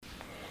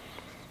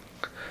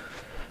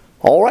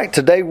All right,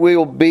 today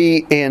we'll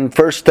be in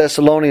 1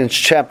 Thessalonians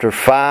chapter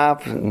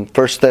 5. In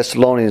 1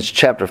 Thessalonians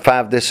chapter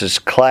 5, this is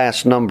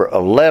class number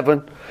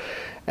 11.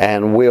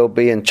 And we'll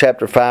be in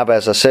chapter 5,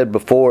 as I said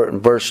before,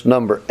 in verse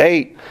number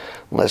 8.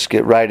 Let's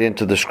get right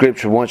into the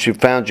scripture. Once you've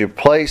found your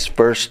place,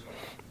 1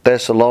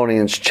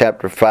 Thessalonians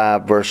chapter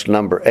 5, verse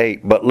number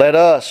 8. But let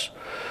us,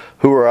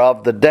 who are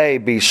of the day,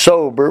 be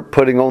sober,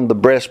 putting on the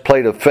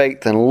breastplate of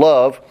faith and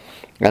love,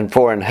 and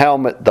for an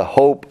helmet the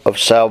hope of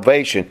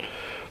salvation.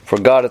 For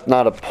God hath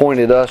not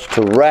appointed us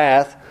to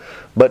wrath,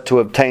 but to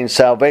obtain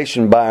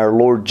salvation by our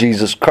Lord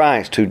Jesus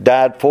Christ, who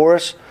died for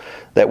us,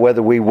 that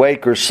whether we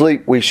wake or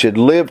sleep, we should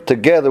live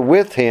together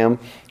with Him.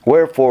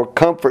 Wherefore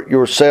comfort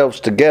yourselves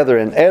together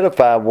and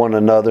edify one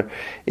another,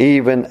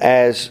 even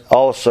as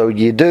also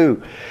ye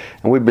do.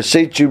 And we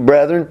beseech you,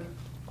 brethren,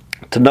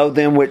 to know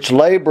them which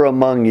labor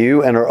among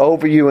you and are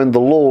over you in the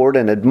Lord,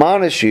 and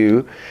admonish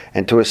you,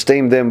 and to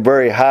esteem them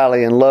very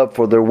highly in love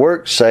for their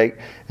work's sake,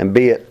 and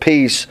be at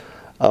peace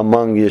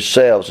among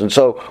yourselves. And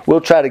so we'll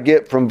try to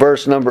get from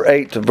verse number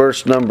 8 to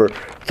verse number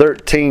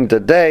 13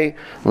 today.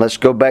 Let's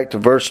go back to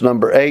verse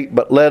number 8.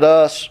 But let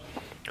us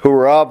who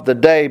are of the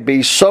day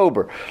be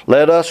sober.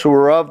 Let us who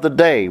are of the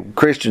day.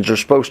 Christians are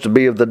supposed to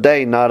be of the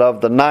day, not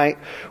of the night.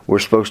 We're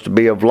supposed to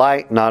be of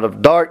light, not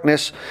of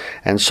darkness.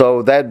 And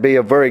so that'd be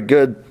a very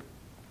good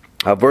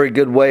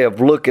way of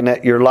looking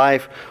at your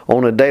life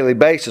on a daily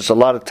basis. A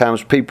lot of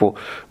times people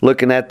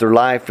looking at their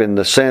life in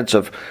the sense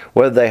of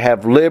whether they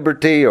have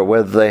liberty or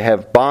whether they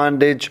have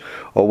bondage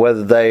or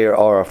whether they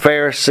are a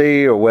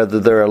Pharisee or whether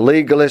they're a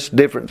legalist,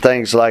 different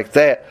things like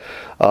that.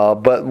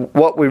 But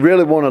what we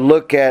really want to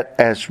look at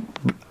as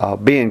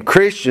being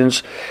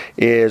Christians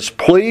is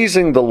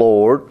pleasing the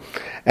Lord.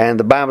 And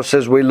the Bible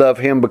says we love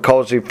Him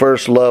because He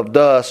first loved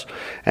us.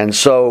 And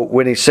so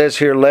when He says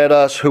here, let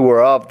us who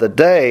are of the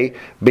day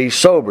be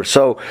sober.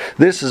 So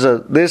this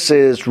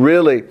is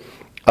really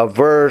a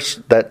verse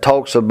that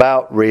talks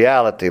about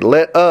reality.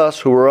 Let us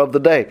who are of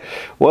the day.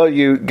 Well,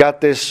 you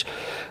got this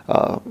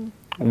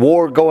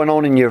war going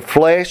on in your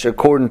flesh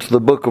according to the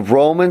book of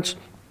Romans.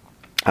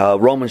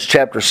 Romans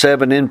chapter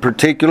 7 in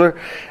particular,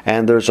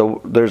 and there's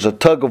a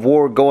tug of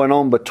war going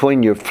on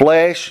between your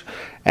flesh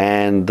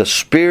and the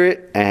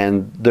Spirit,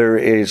 and there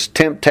is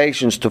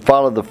temptations to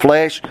follow the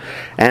flesh,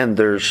 and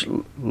there's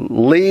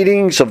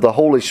leadings of the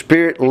Holy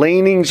Spirit,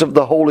 leanings of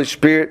the Holy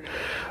Spirit.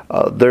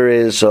 There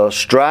is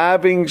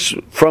strivings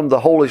from the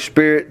Holy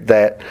Spirit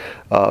that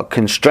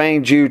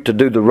constrains you to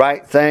do the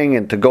right thing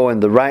and to go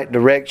in the right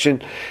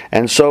direction.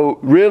 And so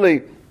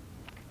really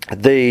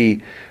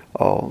the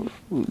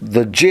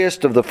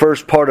gist of the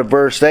first part of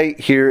verse 8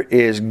 here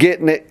is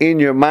getting it in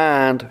your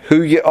mind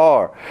who you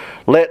are.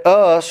 Let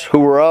us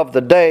who are of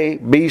the day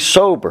be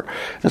sober.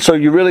 And so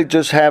you really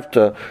just have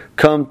to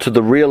come to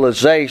the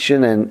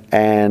realization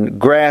and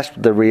grasp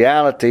the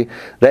reality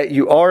that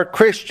you are a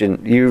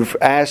Christian. You've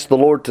asked the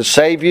Lord to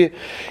save you.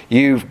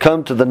 You've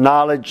come to the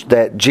knowledge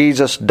that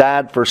Jesus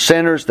died for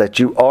sinners, that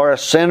you are a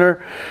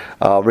sinner,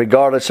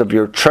 regardless of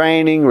your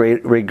training,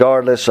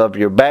 regardless of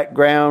your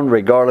background,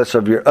 regardless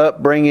of your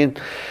upbringing.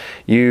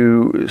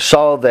 You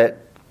saw that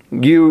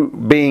you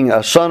being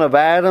a son of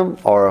Adam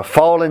or a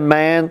fallen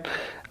man,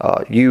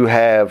 you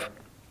have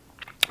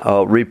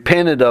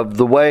repented of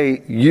the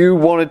way you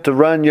wanted to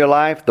run your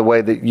life, the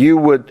way that you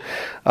would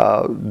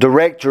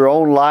direct your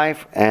own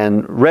life,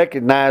 and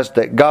recognize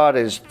that God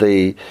is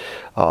the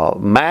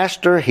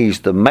master,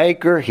 He's the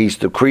maker, He's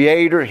the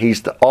creator,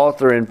 He's the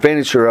author and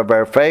finisher of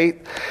our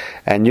faith,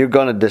 and you're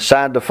going to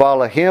decide to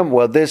follow Him.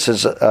 Well, this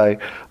is a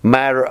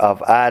matter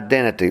of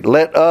identity.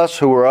 Let us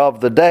who are of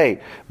the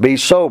day be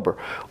sober.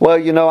 Well,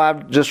 I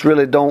just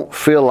really don't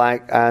feel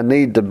like I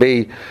need to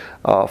be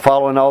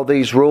following all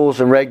these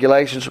rules and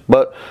regulations.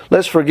 But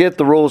let's forget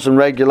the rules and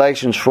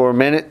regulations for a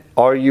minute.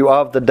 Are you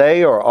of the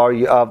day or are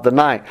you of the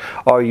night?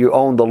 Are you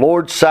on the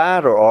Lord's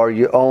side or are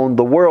you on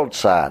the world's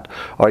side?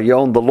 Are you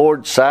on the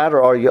Lord's side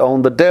or are you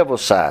on the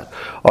devil's side?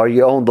 Are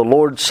you on the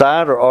Lord's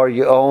side or are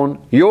you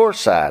on your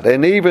side?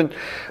 And even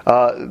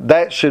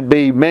that should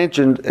be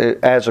mentioned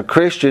as a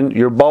Christian.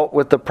 You're bought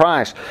with a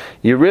price.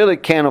 You really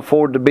can't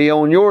afford to be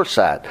on your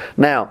side.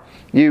 Now,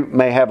 you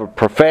may have a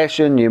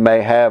profession, you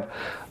may have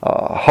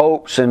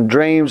hopes and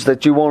dreams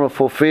that you want to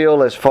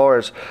fulfill as far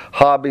as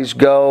hobbies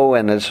go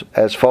and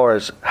as far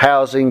as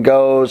housing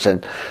goes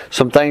and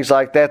some things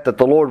like that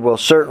the Lord will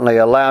certainly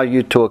allow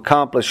you to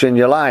accomplish in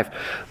your life.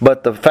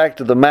 But the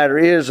fact of the matter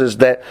is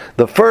that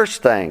the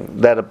first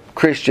thing that a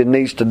Christian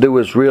needs to do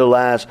is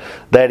realize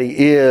that he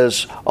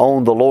is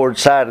on the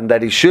Lord's side and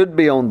that he should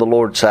be on the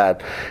Lord's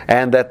side,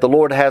 and that the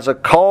Lord has a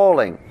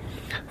calling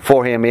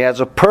for him. He has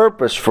a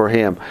purpose for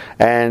him.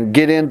 And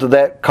get into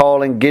that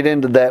calling, get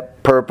into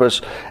that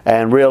purpose,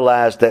 and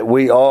realize that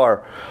we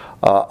are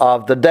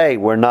of the day.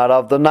 We're not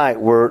of the night.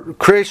 We're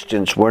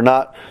Christians. We're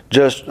not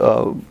just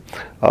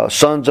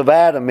sons of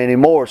Adam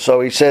anymore.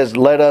 So he says,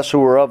 let us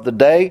who are of the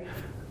day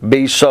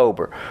be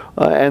sober.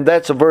 And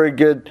that's a very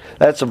good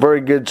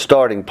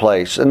starting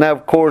place. And now,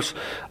 of course,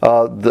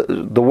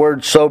 the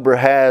word sober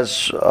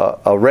has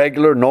a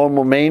regular,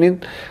 normal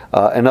meaning.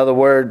 In other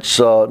words,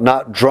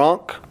 not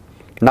drunk,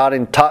 not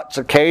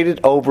intoxicated,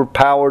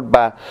 overpowered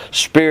by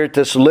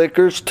spirituous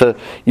liquors, to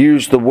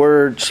use the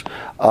words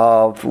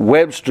of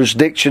Webster's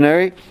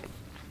dictionary.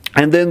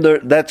 And then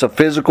that's a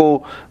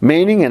physical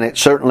meaning, and it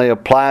certainly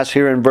applies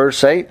here in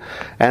verse 8.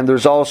 And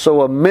there's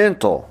also a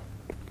mental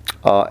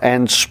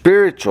and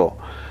spiritual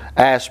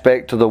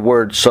aspect to the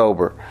word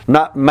sober.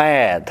 Not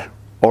mad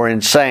or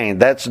insane.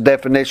 That's a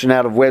definition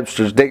out of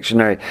Webster's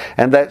dictionary.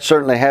 And that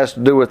certainly has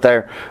to do with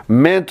our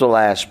mental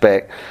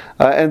aspect.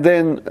 And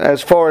then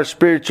as far as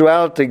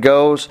spirituality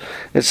goes,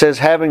 it says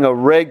having a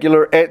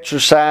regular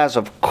exercise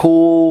of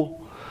cool,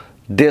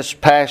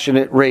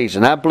 dispassionate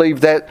reason. I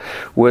believe that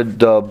would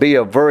be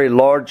a very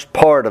large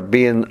part of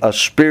being a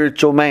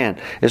spiritual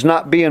man. Is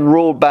not being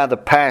ruled by the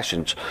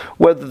passions,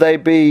 whether they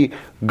be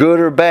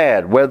good or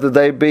bad, whether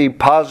they be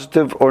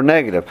positive or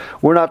negative.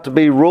 We're not to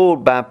be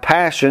ruled by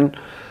passion.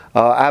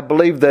 I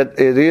believe that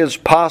it is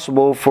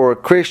possible for a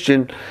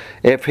Christian,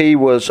 if he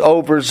was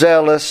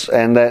overzealous,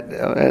 and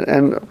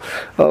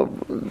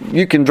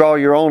you can draw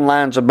your own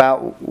lines about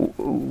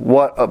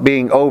what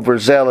being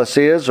overzealous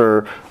is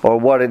or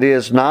what it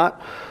is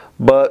not.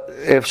 But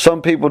if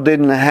some people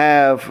didn't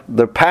have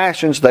their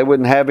passions, they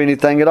wouldn't have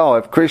anything at all.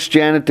 If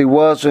Christianity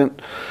wasn't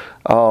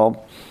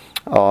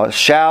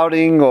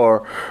shouting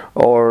or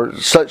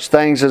such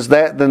things as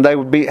that, then they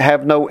would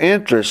have no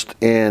interest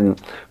in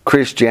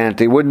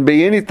Christianity. It wouldn't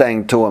be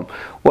anything to them.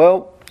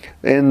 Well,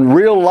 in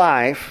real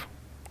life,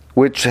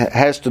 which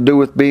has to do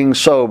with being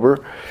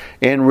sober,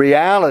 in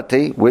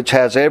reality, which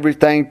has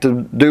everything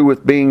to do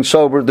with being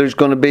sober, there's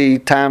going to be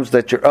times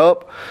that you're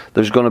up,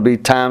 there's going to be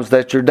times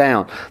that you're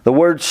down. The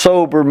word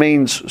sober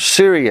means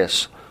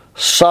serious,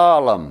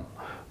 solemn,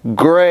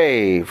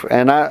 grave,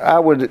 and I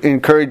would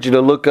encourage you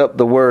to look up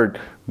the word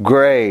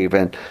grave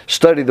and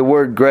study the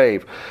word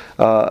grave.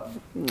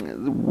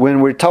 When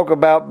we talk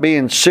about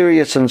being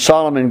serious and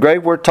solemn and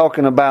grave, we're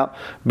talking about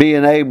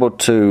being able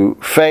to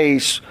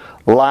face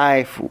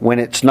life when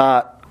it's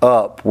not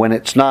up, when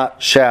it's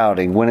not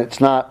shouting, when it's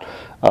not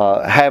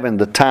having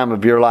the time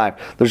of your life.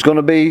 There's going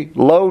to be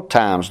low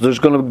times. There's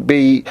going to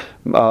be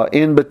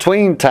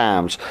in-between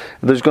times.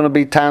 There's going to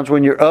be times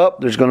when you're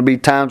up. There's going to be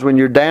times when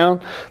you're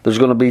down. There's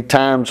going to be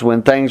times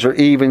when things are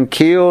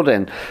even-keeled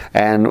and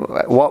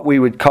what we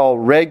would call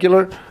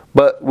regular.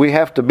 But we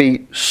have to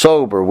be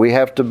sober. We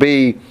have to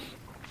be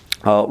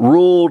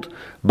ruled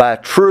by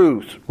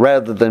truth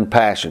rather than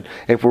passion.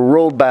 If we're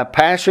ruled by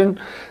passion,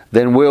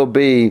 then we'll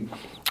be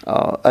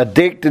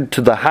addicted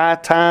to the high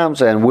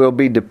times, and we'll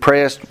be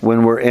depressed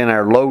when we're in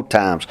our low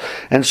times.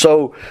 And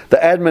so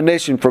the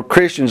admonition for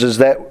Christians is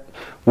that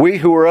we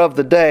who are of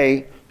the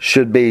day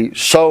should be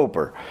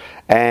sober,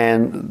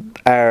 and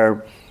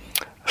our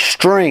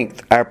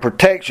strength, our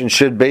protection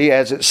should be,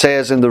 as it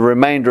says in the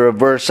remainder of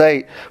verse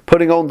 8,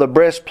 putting on the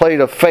breastplate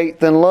of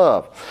faith and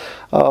love.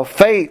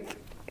 Faith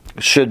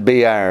should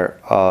be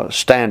our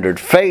standard.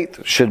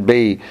 Faith should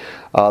be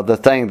the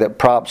thing that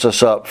props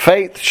us up.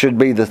 Faith should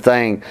be the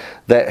thing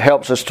that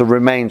helps us to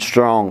remain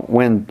strong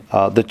when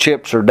the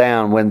chips are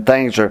down, when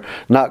things are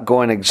not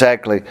going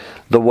exactly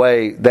the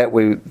way that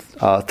we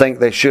think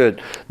they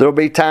should. There will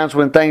be times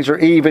when things are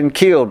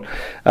even-keeled.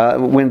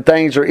 When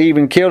things are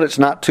even-keeled, it's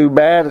not too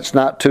bad, it's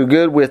not too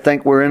good. We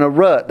think we're in a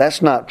rut.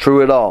 That's not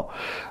true at all.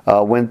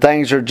 When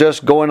things are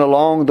just going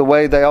along the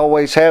way they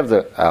always have,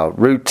 the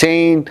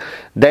routine,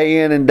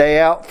 day in and day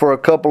out for a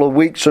couple of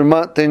weeks or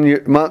months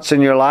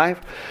in your life,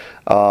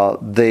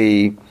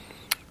 the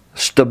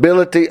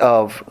stability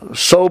of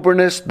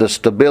soberness, the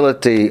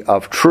stability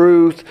of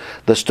truth,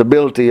 the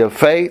stability of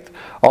faith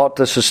ought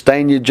to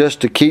sustain you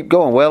just to keep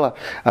going. Well,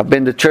 I've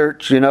been to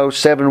church,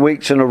 7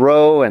 weeks in a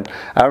row, and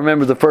I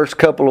remember the first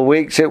couple of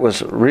weeks it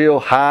was real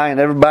high and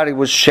everybody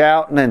was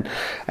shouting,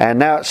 and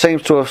now it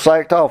seems to have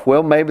slacked off.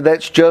 Well, maybe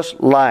that's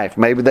just life.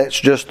 Maybe that's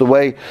just the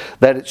way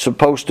that it's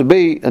supposed to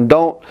be, and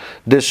don't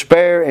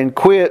despair and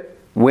quit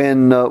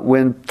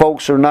when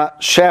folks are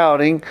not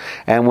shouting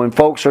and when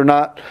folks are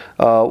not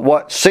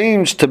what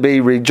seems to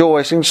be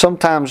rejoicing.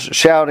 Sometimes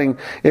shouting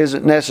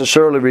isn't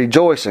necessarily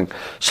rejoicing.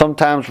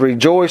 Sometimes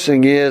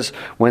rejoicing is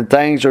when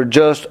things are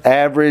just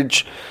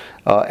average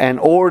and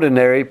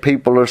ordinary.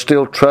 People are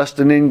still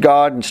trusting in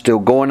God and still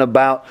going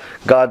about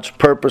God's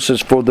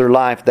purposes for their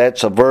life.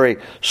 That's a very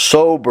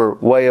sober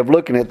way of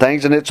looking at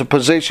things, and it's a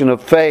position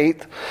of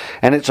faith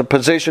and it's a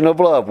position of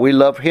love. We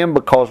love Him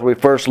because He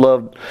first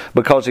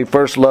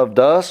loved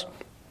us.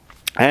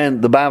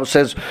 And the Bible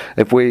says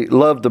if we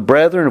love the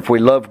brethren, if we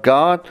love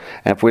God,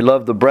 and if we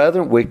love the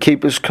brethren, we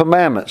keep His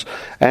commandments.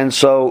 And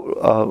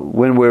so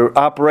when we're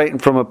operating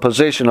from a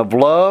position of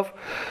love,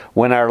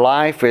 when our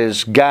life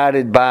is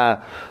guided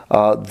by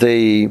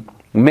the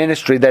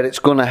ministry that it's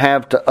going to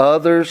have to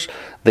others,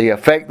 the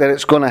effect that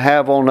it's going to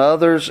have on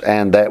others,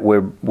 and that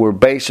we're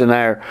basing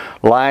our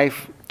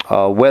life,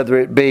 whether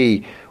it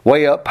be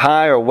way up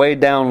high or way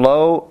down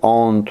low,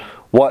 on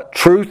what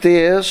truth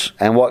is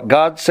and what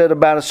God said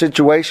about a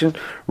situation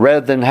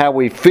rather than how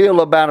we feel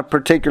about a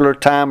particular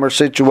time or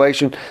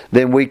situation,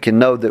 then we can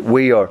know that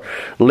we are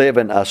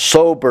living a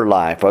sober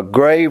life, a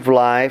grave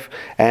life,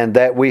 and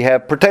that we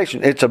have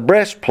protection. It's a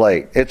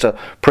breastplate. It's a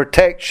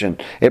protection.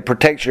 It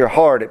protects your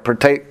heart. It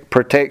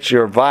protects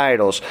your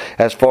vitals.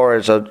 As far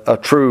as a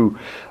true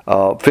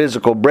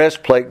physical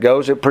breastplate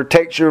goes, it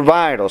protects your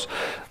vitals.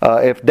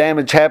 If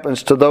damage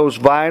happens to those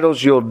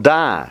vitals, you'll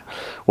die.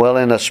 Well,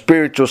 in a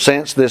spiritual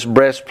sense, this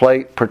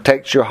breastplate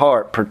protects your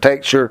heart,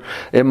 protects your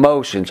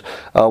emotions.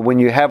 When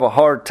you have a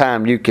hard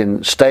time, you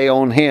can stay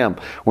on Him.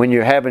 When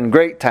you're having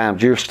great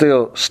times, you're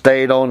still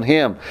stayed on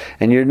Him.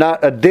 And you're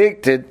not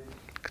addicted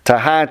to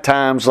high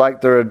times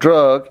like they're a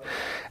drug.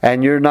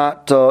 And you're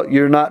not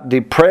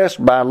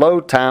depressed by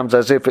low times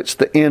as if it's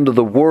the end of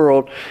the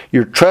world.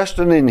 You're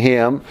trusting in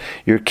Him.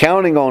 You're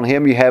counting on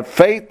Him. You have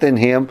faith in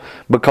Him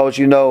because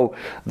you know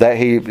that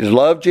He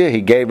loved you. He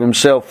gave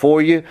Himself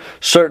for you.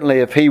 Certainly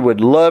if He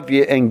would love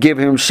you and give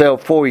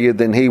Himself for you,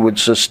 then He would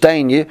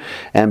sustain you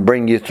and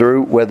bring you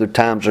through whether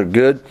times are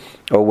good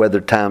or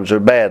whether times are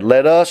bad.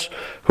 Let us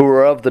who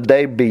are of the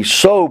day be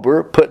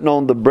sober, putting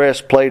on the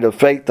breastplate of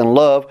faith and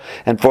love,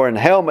 and for an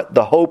helmet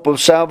the hope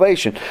of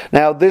salvation.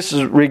 Now this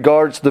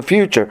regards the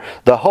future.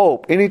 The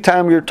hope.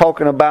 Anytime you're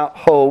talking about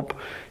hope,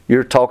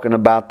 you're talking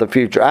about the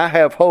future. I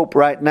have hope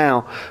right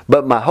now,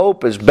 but my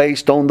hope is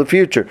based on the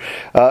future.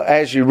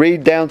 As you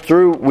read down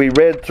through, we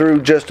read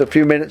through just a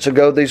few minutes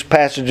ago these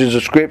passages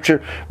of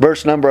Scripture.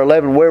 Verse number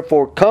 11,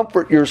 wherefore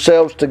comfort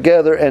yourselves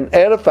together and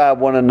edify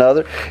one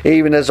another,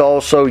 even as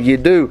also ye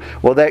do.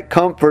 Well, that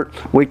comfort,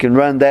 we can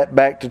run that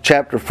back to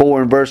chapter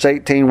 4 and verse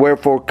 18.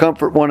 Wherefore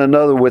comfort one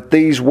another with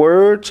these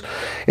words.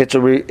 It's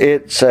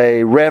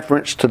a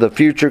reference to the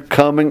future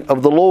coming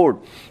of the Lord.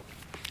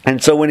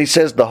 And so when he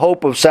says the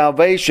hope of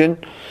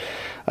salvation,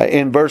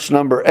 in verse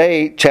number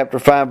 8, chapter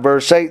 5,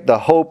 verse 8, the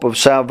hope of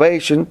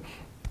salvation,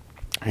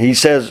 he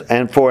says,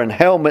 and for an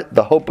helmet,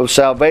 the hope of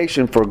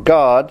salvation, for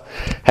God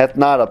hath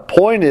not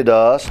appointed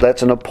us,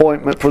 that's an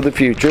appointment for the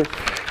future,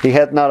 He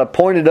hath not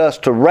appointed us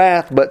to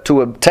wrath, but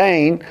to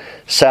obtain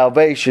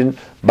salvation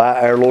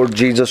by our Lord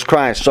Jesus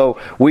Christ. So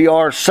we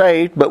are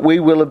saved, but we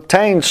will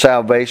obtain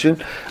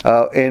salvation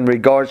in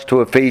regards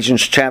to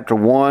Ephesians chapter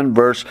 1,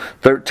 verse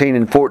 13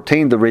 and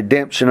 14, the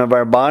redemption of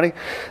our body.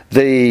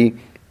 The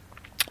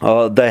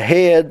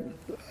head,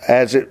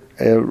 as it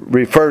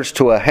refers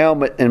to a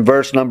helmet in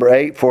verse number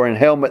 8, for in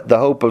helmet the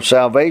hope of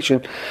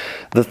salvation.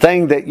 The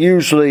thing that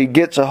usually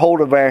gets a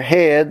hold of our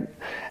head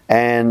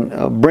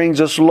and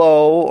brings us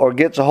low or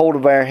gets a hold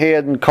of our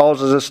head and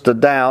causes us to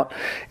doubt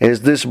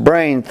is this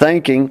brain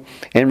thinking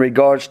in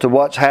regards to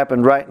what's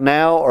happened right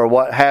now or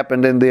what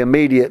happened in the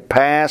immediate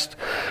past,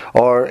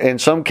 or in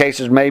some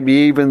cases maybe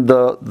even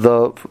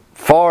the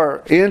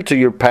far into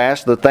your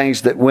past, the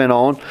things that went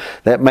on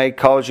that may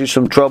cause you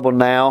some trouble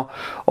now,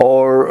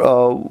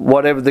 or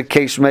whatever the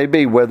case may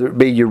be, whether it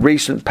be your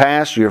recent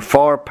past, your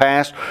far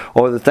past,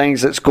 or the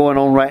things that's going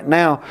on right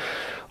now.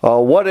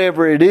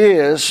 Whatever it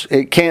is,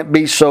 it can't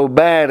be so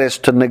bad as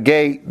to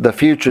negate the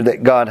future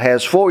that God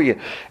has for you.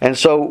 And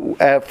so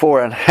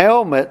for a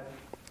helmet,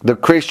 the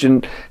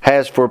Christian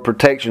has for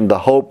protection the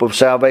hope of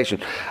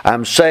salvation.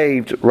 I'm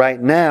saved right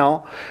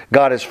now.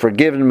 God has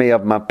forgiven me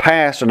of my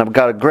past, and I've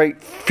got a great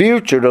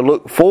future to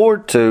look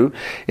forward to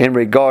in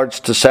regards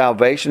to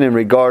salvation, in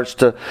regards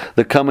to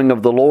the coming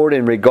of the Lord,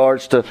 in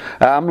regards to,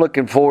 I'm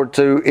looking forward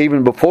to,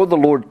 even before the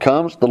Lord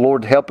comes, the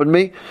Lord helping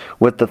me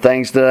with the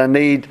things that I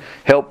need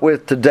help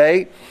with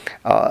today.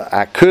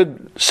 I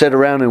could sit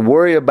around and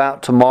worry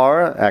about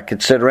tomorrow. I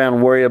could sit around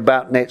and worry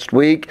about next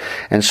week.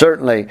 And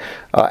certainly,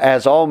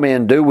 as all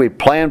men do, we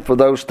plan for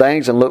those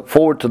things and look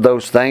forward to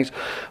those things.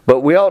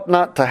 But we ought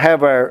not to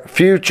have our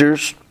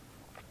futures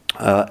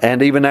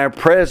and even our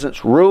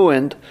presents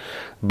ruined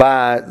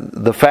by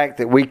the fact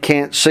that we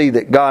can't see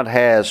that God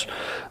has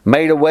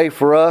made a way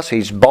for us.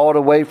 He's bought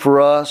a way for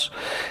us.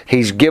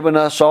 He's given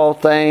us all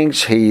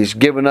things. He's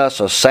given us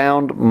a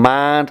sound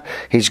mind.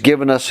 He's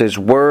given us His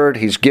Word.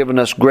 He's given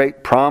us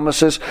great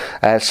promises.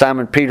 As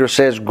Simon Peter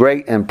says,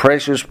 great and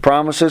precious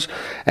promises.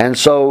 And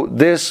so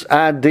this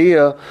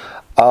idea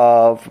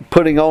of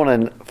putting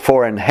on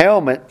for an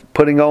helmet,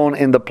 putting on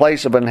in the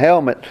place of an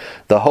helmet,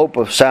 the hope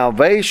of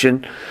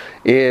salvation,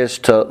 is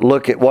to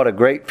look at what a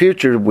great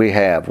future we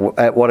have,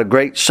 at what a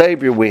great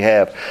Savior we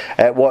have,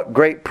 at what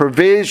great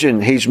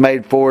provision He's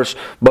made for us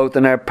both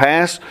in our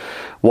past,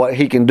 what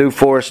He can do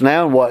for us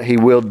now, and what He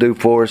will do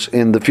for us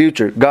in the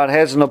future. God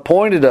hasn't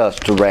appointed us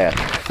to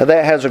wrath. Now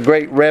that has a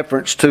great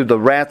reference to the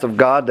wrath of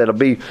God that'll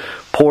be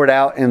poured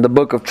out in the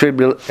book of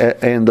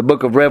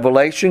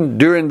Revelation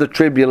during the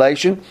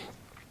tribulation.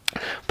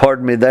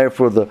 Pardon me there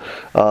for the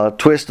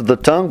twist of the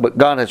tongue, but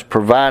God has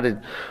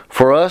provided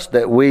for us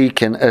that we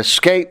can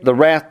escape the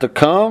wrath to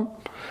come,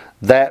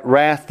 that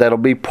wrath that'll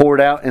be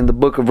poured out in the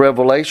book of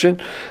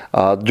Revelation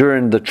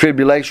during the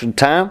tribulation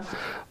time.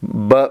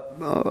 But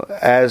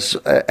as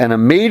an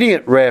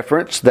immediate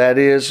reference, that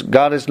is,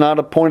 God has not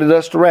appointed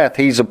us to wrath.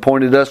 He's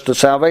appointed us to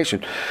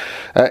salvation.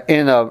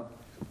 In a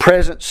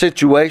present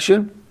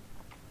situation,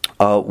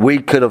 We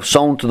could have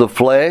sown to the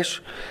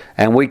flesh,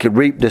 and we could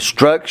reap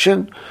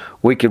destruction.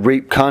 We could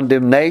reap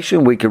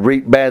condemnation. We could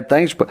reap bad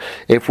things. But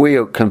if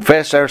we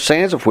confess our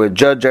sins, if we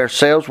judge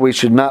ourselves, we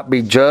should not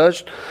be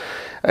judged.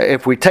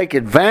 If we take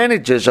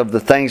advantages of the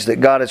things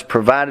that God has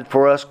provided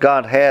for us,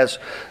 God has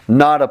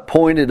not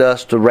appointed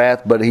us to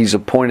wrath, but He's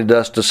appointed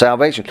us to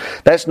salvation.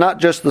 That's not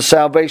just the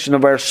salvation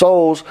of our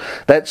souls,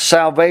 that's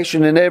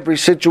salvation in every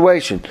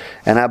situation.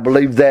 And I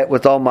believe that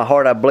with all my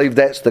heart. I believe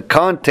that's the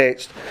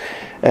context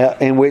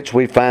in which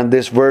we find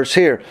this verse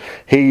here.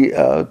 He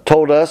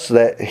told us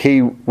that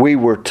we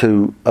were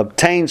to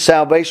obtain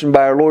salvation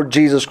by our Lord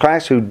Jesus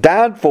Christ, who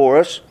died for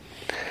us,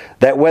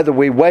 that whether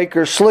we wake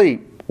or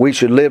sleep, we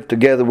should live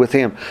together with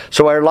Him.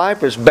 So our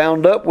life is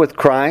bound up with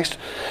Christ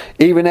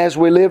even as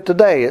we live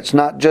today. It's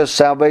not just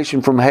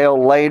salvation from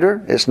hell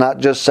later. It's not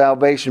just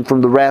salvation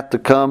from the wrath to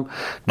come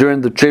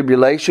during the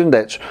tribulation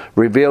that's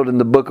revealed in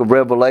the book of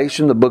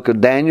Revelation, the book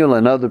of Daniel,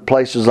 and other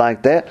places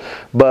like that.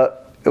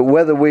 But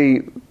whether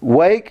we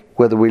wake,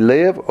 whether we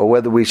live, or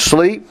whether we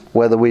sleep,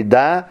 whether we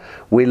die,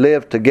 we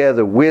live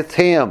together with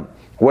Him.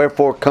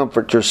 Wherefore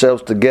comfort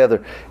yourselves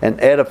together and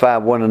edify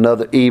one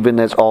another, even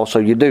as also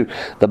you do.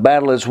 The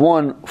battle is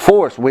won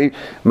for us. We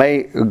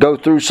may go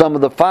through some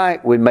of the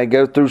fight. We may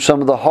go through some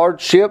of the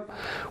hardship.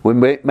 We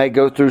may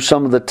go through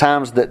some of the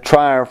times that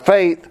try our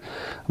faith.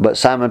 But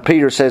Simon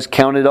Peter says,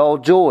 count it all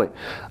joy.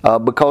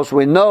 Because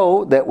we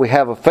know that we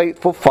have a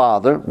faithful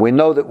Father. We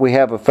know that we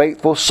have a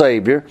faithful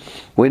Savior.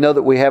 We know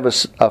that we have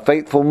a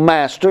faithful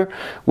Master.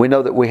 We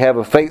know that we have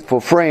a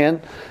faithful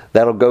friend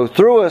that'll go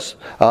through us,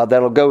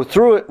 that'll go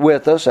through it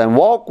with us and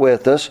walk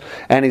with us,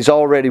 and He's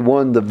already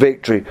won the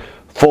victory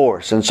for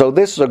us. And so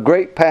this is a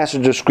great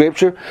passage of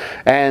Scripture,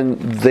 and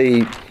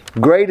the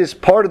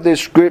greatest part of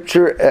this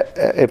Scripture,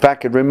 if I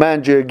could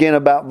remind you again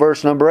about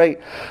verse number 8,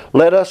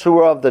 let us who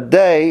are of the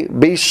day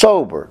be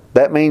sober.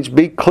 That means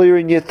be clear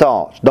in your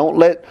thoughts. Don't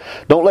let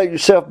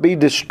yourself be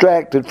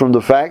distracted from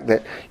the fact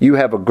that you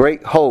have a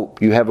great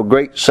hope, you have a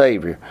great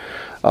Savior.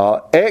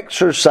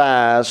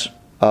 Exercise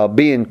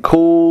being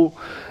cool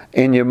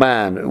in your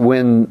mind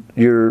when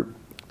you're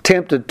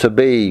tempted to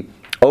be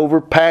over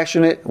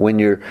passionate, when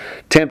you're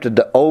tempted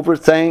to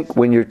overthink,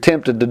 when you're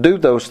tempted to do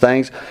those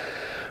things.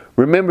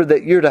 Remember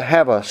that you're to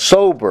have a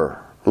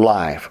sober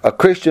life, a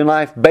Christian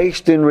life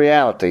based in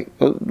reality.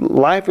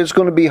 Life is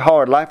going to be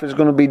hard, life is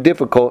going to be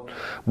difficult,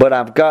 but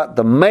I've got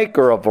the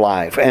maker of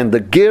life and the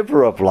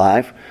giver of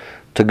life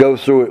to go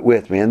through it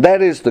with me. And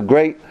that is the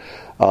great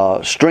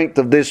strength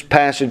of this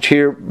passage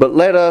here. But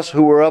let us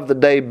who are of the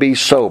day be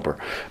sober.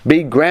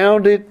 Be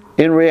grounded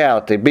in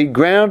reality. Be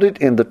grounded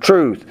in the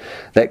truth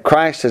that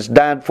Christ has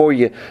died for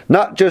you,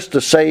 not just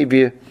to save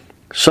you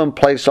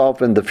someplace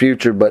off in the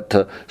future, but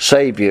to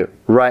save you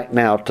right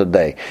now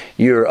today.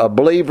 You're a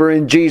believer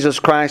in Jesus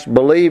Christ.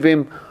 Believe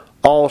Him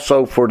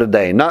also for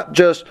today. Not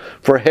just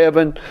for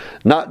heaven,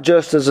 not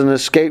just as an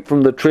escape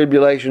from the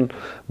tribulation,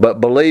 but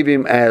believe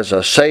Him as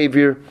a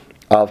Savior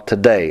of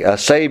today, a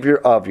Savior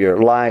of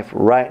your life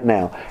right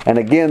now. And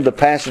again, the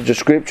passage of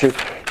Scripture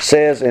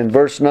says in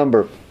verse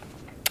number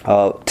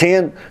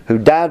 10, who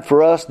died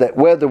for us that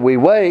whether we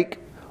wake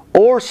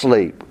or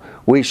sleep,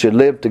 we should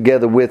live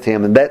together with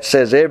Him. And that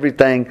says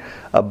everything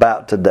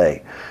about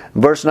today.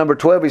 Verse number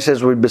 12, he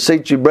says, we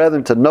beseech you,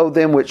 brethren, to know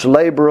them which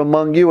labor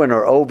among you and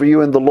are over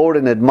you in the Lord,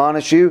 and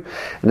admonish you,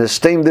 and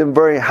esteem them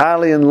very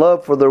highly in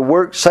love for their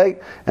work's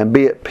sake, and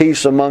be at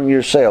peace among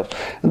yourselves.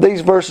 And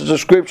these verses of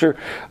Scripture,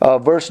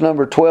 verse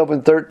number 12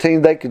 and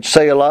 13, they could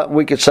say a lot.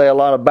 We could say a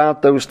lot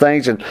about those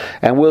things, and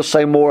we'll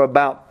say more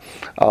about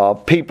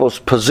people's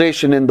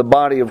position in the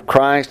body of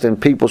Christ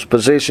and people's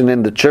position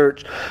in the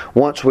church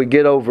once we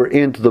get over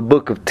into the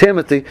book of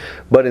Timothy.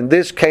 But in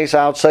this case,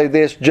 I'll say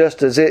this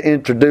just as it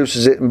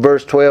introduces it in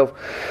verse 12.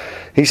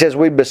 He says,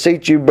 we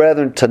beseech you,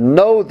 brethren, to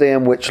know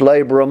them which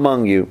labor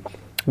among you.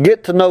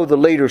 Get to know the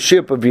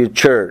leadership of your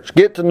church.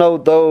 Get to know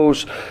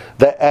those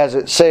that, as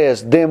it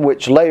says, them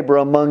which labor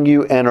among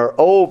you and are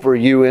over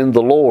you in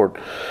the Lord.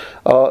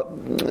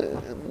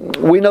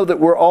 We know that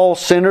we're all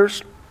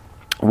sinners.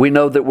 We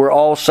know that we're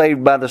all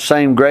saved by the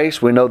same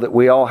grace. We know that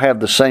we all have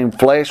the same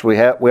flesh. We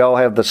all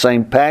have the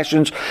same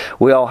passions.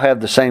 We all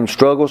have the same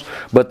struggles.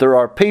 But there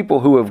are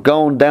people who have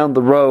gone down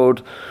the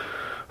road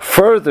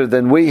further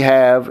than we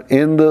have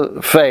in the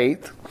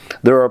faith.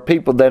 There are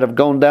people that have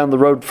gone down the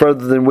road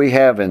further than we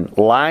have in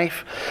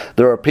life.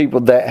 There are people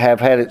that have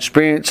had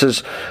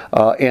experiences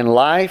in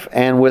life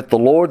and with the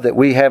Lord that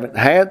we haven't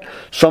had.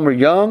 Some are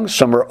young,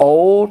 some are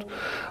old.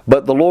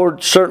 But the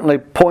Lord certainly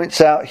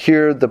points out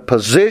here the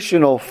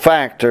positional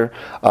factor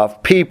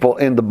of people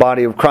in the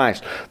body of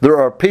Christ. There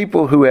are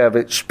people who have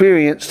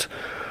experienced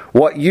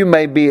what you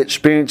may be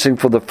experiencing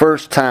for the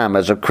first time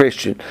as a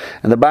Christian.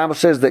 And the Bible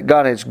says that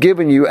God has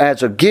given you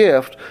as a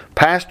gift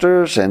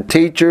pastors and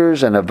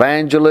teachers and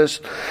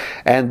evangelists.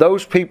 And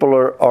those people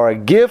are a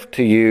gift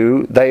to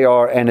you. They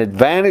are an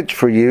advantage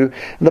for you.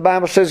 And the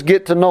Bible says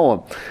get to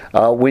know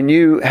them. When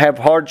you have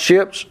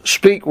hardships,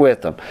 speak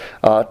with them.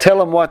 Tell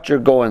them what you're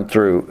going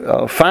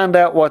through. Find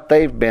out what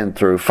they've been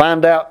through.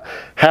 Find out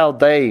how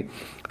they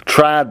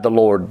tried the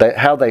Lord,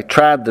 how they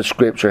tried the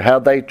Scripture, how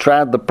they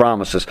tried the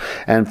promises,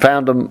 and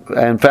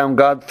found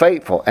God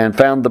faithful, and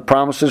found the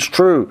promises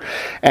true,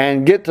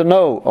 and get to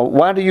know,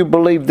 why do you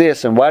believe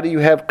this, and why do you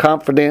have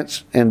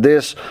confidence in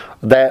this,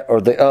 that,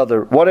 or the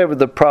other, whatever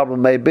the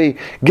problem may be.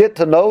 Get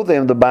to know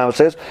them, the Bible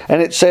says,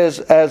 and it says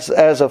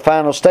as a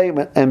final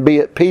statement, and be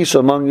at peace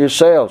among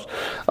yourselves.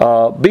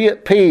 Be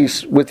at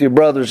peace with your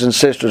brothers and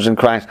sisters in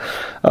Christ.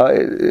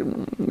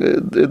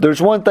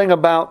 There's one thing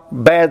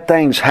about bad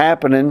things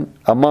happening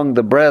among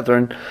the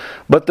brethren,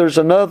 but there's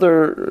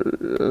another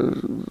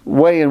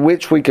way in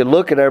which we can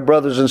look at our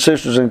brothers and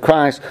sisters in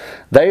Christ.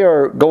 They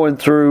are going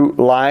through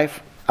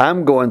life.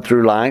 I'm going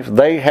through life.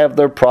 They have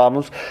their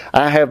problems.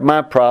 I have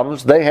my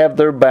problems. They have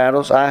their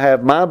battles. I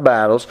have my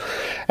battles.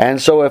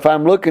 And so if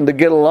I'm looking to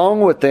get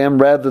along with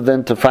them rather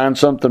than to find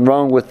something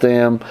wrong with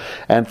them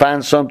and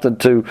find something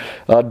to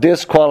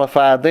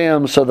disqualify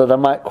them so that I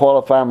might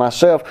qualify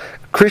myself,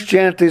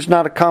 Christianity is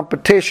not a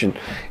competition.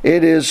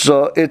 It's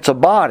a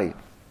body.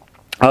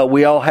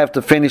 We all have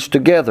to finish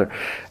together.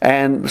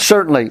 And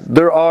certainly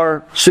there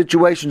are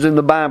situations in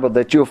the Bible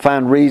that you'll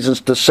find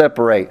reasons to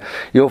separate.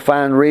 You'll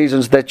find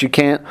reasons that you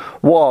can't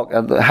walk.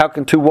 How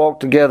can two walk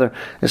together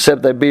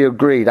except they be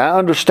agreed? I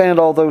understand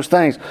all those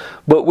things,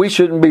 but we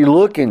shouldn't be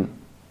looking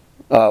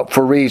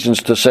for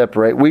reasons to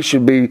separate. We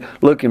should be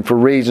looking for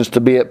reasons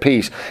to be at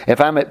peace.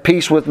 If I'm at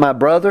peace with my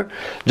brother,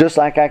 just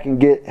like I can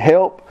get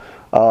help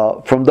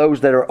from those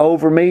that are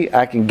over me,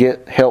 I can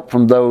get help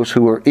from those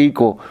who are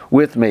equal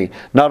with me.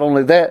 Not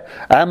only that,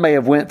 I may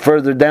have went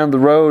further down the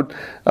road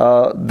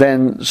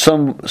than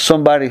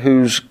somebody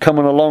who's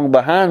coming along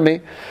behind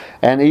me.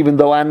 And even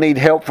though I need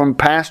help from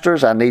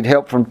pastors, I need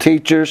help from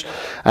teachers,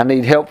 I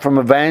need help from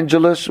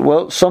evangelists,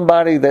 well,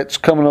 somebody that's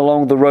coming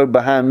along the road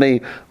behind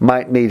me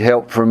might need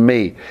help from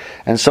me.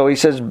 And so he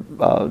says,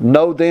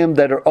 know them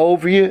that are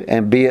over you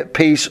and be at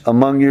peace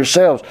among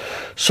yourselves.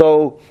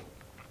 So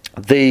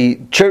the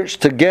church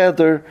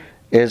together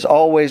is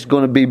always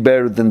going to be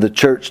better than the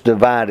church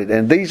divided.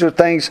 And these are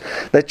things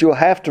that you'll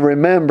have to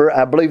remember.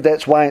 I believe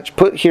that's why it's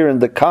put here in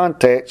the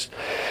context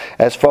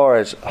as far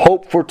as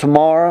hope for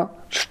tomorrow,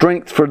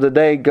 strength for the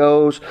day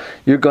goes.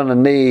 You're going to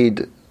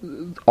need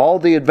all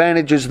the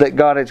advantages that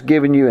God has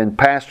given you in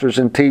pastors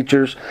and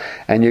teachers,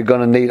 and you're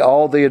going to need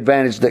all the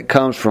advantage that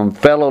comes from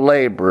fellow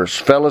laborers,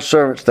 fellow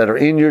servants that are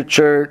in your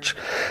church,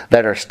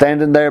 that are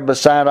standing there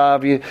beside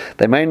of you.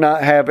 They may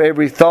not have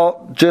every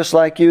thought just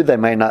like you. They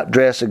may not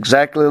dress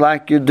exactly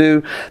like you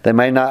do. They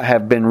may not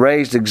have been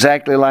raised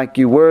exactly like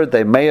you were.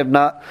 They may have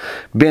not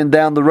been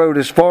down the road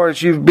as far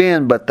as you've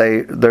been, but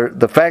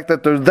the fact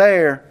that they're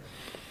there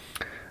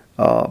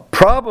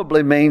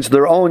probably means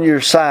they're on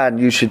your side,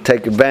 and you should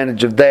take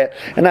advantage of that.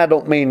 And I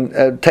don't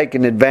mean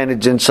taking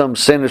advantage in some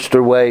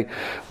sinister way,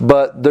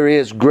 but there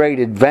is great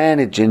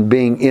advantage in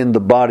being in the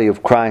body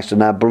of Christ,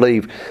 and I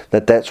believe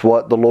that that's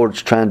what the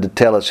Lord's trying to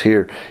tell us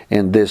here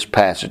in this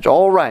passage.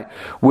 All right,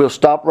 we'll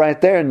stop right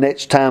there, and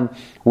next time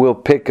we'll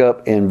pick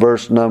up in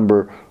verse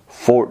number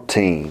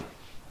 14.